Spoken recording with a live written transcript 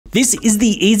This is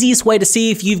the easiest way to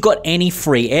see if you've got any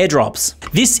free airdrops.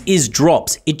 This is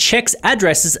Drops. It checks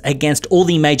addresses against all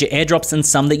the major airdrops and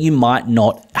some that you might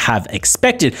not have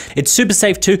expected. It's super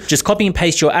safe too. Just copy and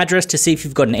paste your address to see if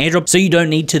you've got an airdrop, so you don't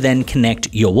need to then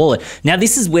connect your wallet. Now,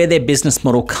 this is where their business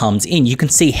model comes in. You can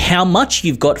see how much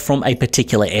you've got from a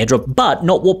particular airdrop, but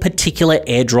not what particular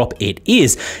airdrop it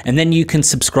is. And then you can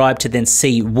subscribe to then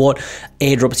see what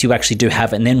airdrops you actually do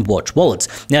have and then watch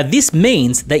wallets. Now, this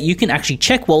means that you can actually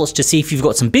check wallets to see if you've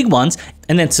got some big ones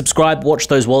and then subscribe, watch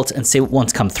those wallets and see what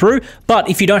ones come through. But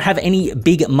if you don't have any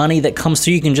big money that comes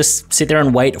through, you can just sit there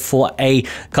and wait for a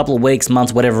couple of weeks,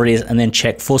 months, whatever it is, and then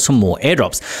check for some more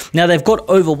airdrops. Now, they've got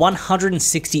over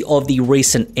 160 of the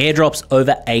recent airdrops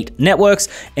over 8 networks,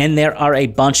 and there are a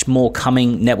bunch more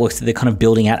coming networks that they're kind of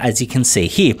building out, as you can see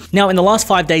here. Now, in the last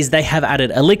 5 days, they have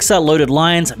added Elixir, Loaded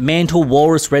Lions, Mantle,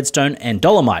 Walrus, Redstone, and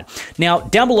Dolomite. Now,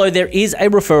 down below, there is a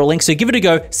referral link, so give it a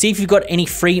go, see if you've got any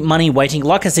free money waiting.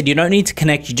 Like I said, you don't need to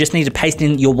connect, you just need to paste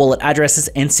in your wallet addresses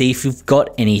and see if you've got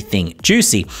anything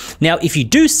juicy. Now, if you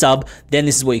do sub, then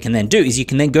this is what you can then do, is you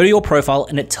can then go to your profile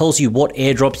and it tells you what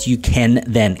airdrops you can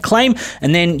then claim,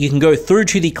 and then you can go through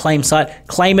to the claim site,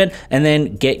 claim it, and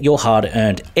then get your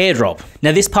hard-earned airdrop.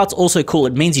 Now, this part's also cool.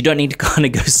 It means you don't need to kind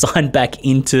of go sign back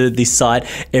into this site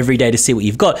every day to see what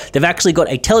you've got. They've actually got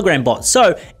a Telegram bot.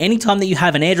 So anytime that you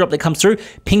have an airdrop that comes through,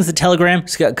 pings the Telegram,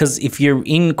 because if you're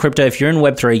in crypto, if you're in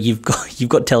Web3, you've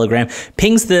got Telegram,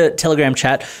 pings the Telegram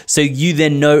chat, so you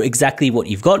then know exactly what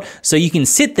you've got. So you can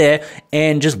sit there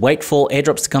and just wait for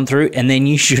airdrops to come through, and then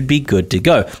you should be good to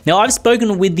go. Now, I've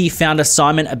spoken with the founder,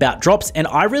 Simon, about drops, and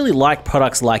I really like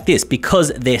products like this because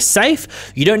they're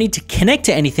safe, you don't need to connect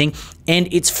to anything, and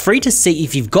it's free to see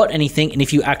if you've got anything and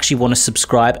if you actually want to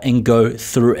subscribe and go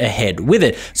through ahead with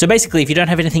it. So basically, if you don't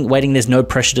have anything waiting, there's no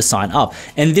pressure to sign up.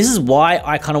 And this is why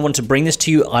I kind of wanted to bring this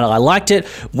to you. I liked it.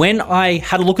 When I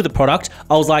had a look at the product,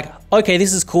 I was like, okay,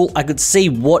 this is cool. I could see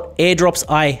what airdrops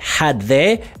I had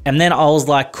there. And then I was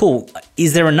like, cool,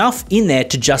 is there enough in there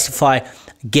to justify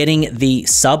getting the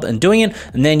sub and doing it?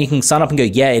 And then you can sign up and go,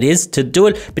 yeah, it is to do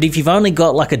it. But if you've only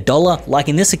got like $1, like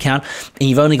in this account, and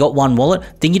you've only got one wallet,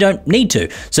 then you don't need to.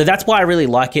 So that's why I really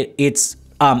like it. It's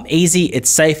easy, it's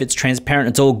safe, it's transparent,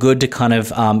 it's all good to kind of,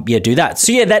 do that.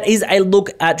 So yeah, that is a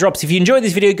look at drops. If you enjoyed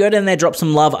this video, go down there, drop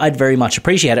some love. I'd very much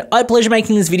appreciate it. I had pleasure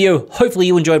making this video. Hopefully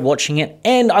you enjoyed watching it,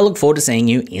 and I look forward to seeing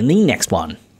you in the next one.